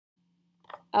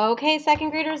Okay, second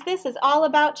graders, this is all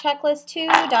about checklist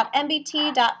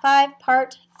 2.nbt.5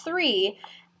 part 3,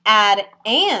 add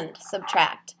and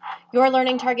subtract. Your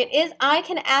learning target is I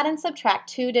can add and subtract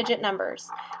two-digit numbers.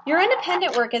 Your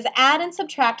independent work is add and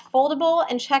subtract foldable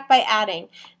and check by adding.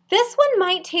 This one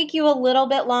might take you a little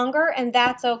bit longer, and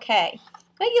that's okay.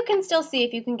 But you can still see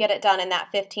if you can get it done in that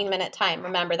 15-minute time.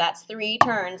 Remember, that's 3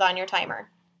 turns on your timer.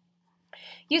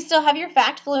 You still have your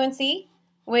fact fluency,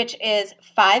 which is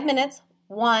 5 minutes,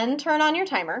 1 turn on your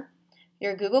timer.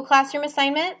 Your Google Classroom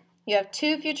assignment, you have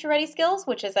 2 future ready skills,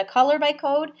 which is a color by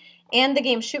code and the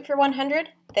game Shoot for 100.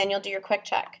 Then you'll do your quick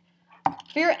check.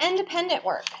 For your independent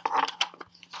work,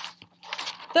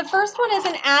 the first one is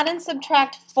an add and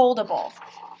subtract foldable.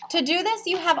 To do this,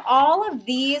 you have all of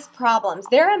these problems.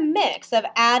 They're a mix of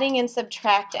adding and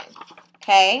subtracting,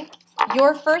 okay?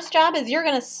 Your first job is you're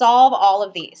going to solve all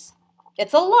of these.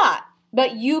 It's a lot,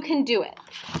 but you can do it.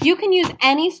 You can use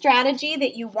any strategy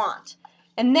that you want.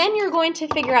 And then you're going to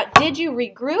figure out, did you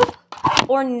regroup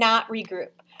or not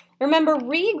regroup? Remember,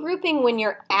 regrouping when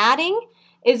you're adding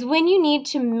is when you need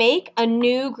to make a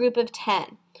new group of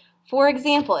 10. For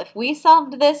example, if we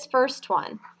solved this first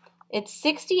one, it's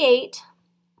 68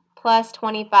 plus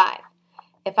 25.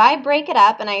 If I break it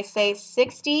up and I say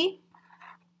 60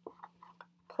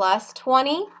 plus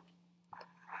 20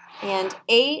 and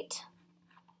 8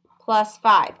 plus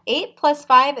 5. 8 plus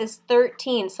 5 is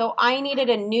 13, so I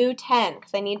needed a new 10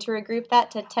 because I need to regroup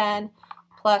that to 10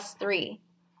 plus 3.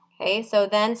 Okay, so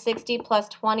then 60 plus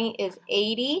 20 is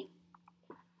 80.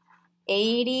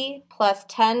 80 plus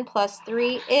 10 plus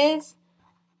 3 is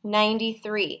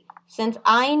 93. Since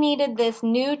I needed this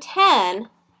new 10,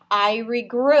 I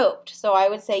regrouped. So I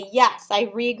would say, yes, I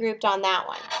regrouped on that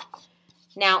one.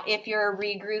 Now, if you're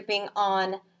regrouping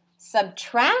on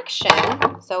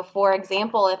subtraction, so for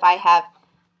example, if I have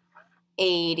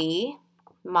 80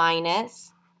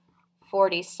 minus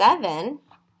 47,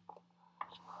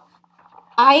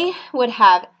 I would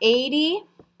have 80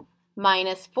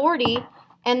 minus 40,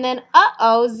 and then,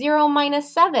 0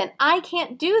 minus 7. I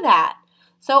can't do that.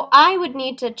 So I would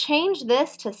need to change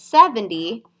this to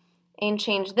 70 and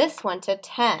change this one to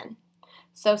 10.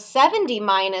 So 70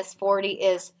 minus 40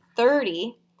 is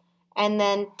 30, and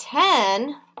then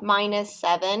 10 minus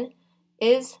 7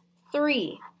 is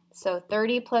 3. So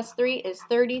 30 plus 3 is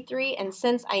 33, and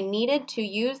since I needed to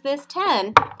use this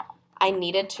 10, I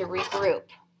needed to regroup.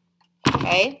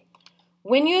 Okay?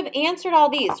 When you have answered all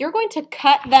these, you're going to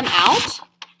cut them out,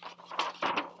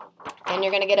 and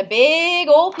you're going to get a big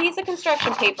old piece of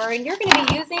construction paper, and you're going to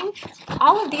be using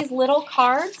all of these little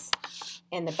cards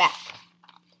in the back.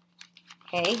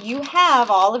 Okay, you have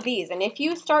all of these, and if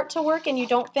you start to work and you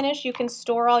don't finish, you can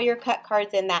store all your cut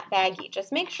cards in that baggie.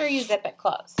 Just make sure you zip it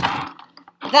closed.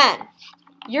 Then,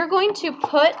 you're going to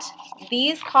put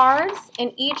these cards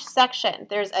in each section.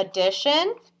 There's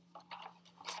addition,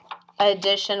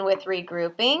 addition with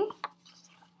regrouping,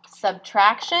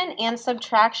 subtraction, and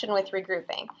subtraction with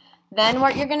regrouping. Then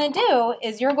what you're going to do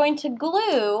is you're going to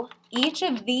glue each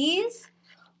of these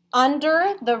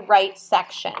under the right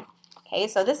section. Okay,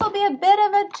 so this will be a bit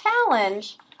of a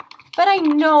challenge, but I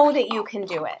know that you can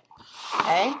do it.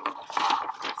 Okay,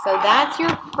 so that's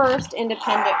your first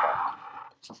independent work.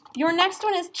 Your next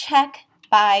one is check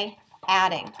by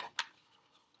adding.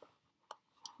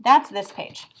 That's this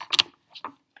page.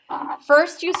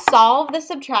 First, you solve the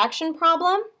subtraction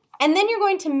problem, and then you're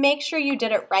going to make sure you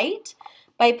did it right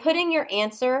by putting your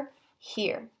answer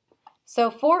here.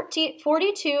 So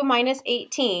 42 minus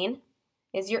 18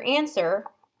 is your answer.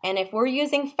 And if we're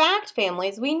using fact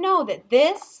families, we know that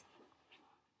this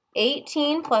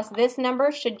 18 plus this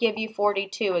number should give you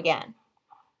 42 again.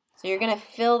 So you're going to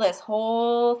fill this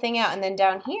whole thing out. And then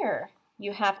down here,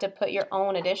 you have to put your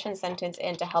own addition sentence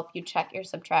in to help you check your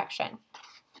subtraction.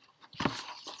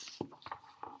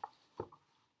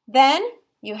 Then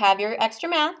you have your extra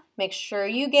math. Make sure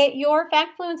you get your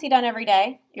fact fluency done every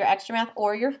day, your extra math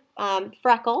or your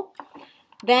freckle.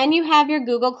 Then you have your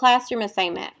Google Classroom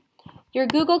assignment. Your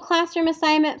Google Classroom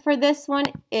assignment for this one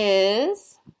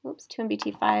is,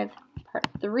 2.nbt.5 part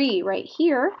 3 right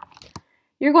here.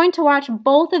 You're going to watch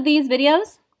both of these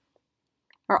videos,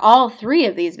 or all 3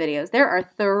 of these videos. There are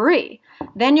 3.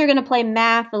 Then you're going to play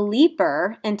Math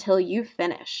Leaper until you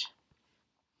finish.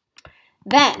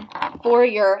 Then, for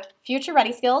your future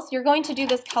ready skills, you're going to do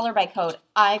this color by code.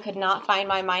 I could not find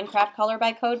my Minecraft color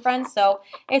by code, friends, so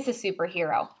it's a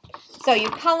superhero. So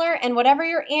you color, and whatever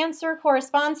your answer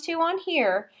corresponds to on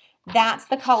here, that's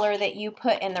the color that you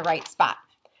put in the right spot.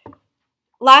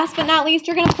 Last but not least,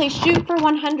 you're going to play Shoot for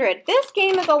 100. This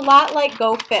game is a lot like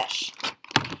Go Fish.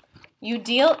 You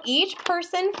deal each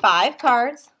person 5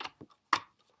 cards.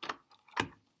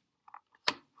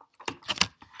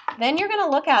 Then you're going to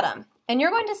look at them, and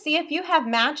you're going to see if you have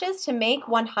matches to make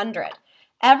 100.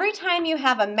 Every time you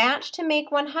have a match to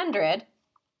make 100,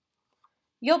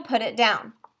 you'll put it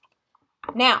down.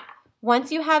 Now,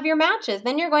 once you have your matches,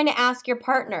 then you're going to ask your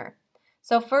partner.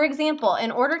 So for example,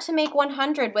 in order to make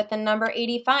 100 with the number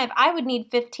 85, I would need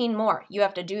 15 more. You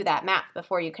have to do that math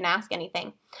before you can ask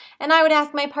anything. And I would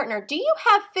ask my partner, do you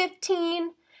have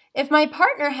 15? If my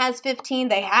partner has 15,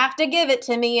 they have to give it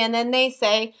to me, and then they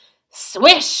say,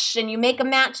 swish, and you make a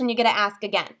match and you get to ask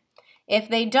again. If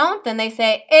they don't, then they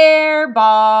say, air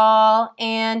ball,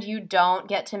 and you don't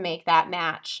get to make that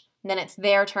match. Then it's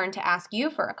their turn to ask you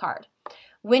for a card.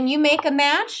 When you make a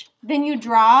match, then you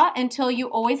draw until you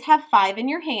always have 5 in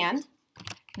your hand.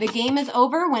 The game is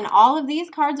over when all of these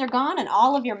cards are gone and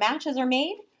all of your matches are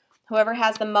made. Whoever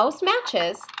has the most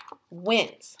matches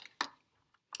wins.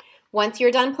 Once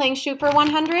you're done playing Shoot for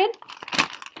 100,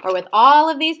 or with all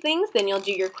of these things, then you'll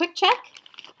do your quick check.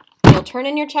 You'll turn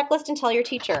in your checklist and tell your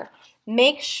teacher.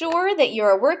 Make sure that you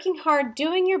are working hard,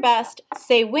 doing your best,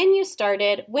 say when you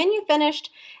started, when you finished,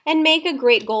 and make a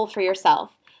great goal for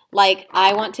yourself. Like,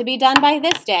 I want to be done by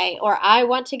this day, or I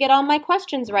want to get all my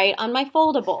questions right on my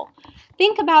foldable.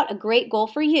 Think about a great goal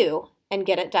for you and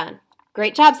get it done.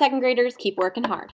 Great job, second graders. Keep working hard.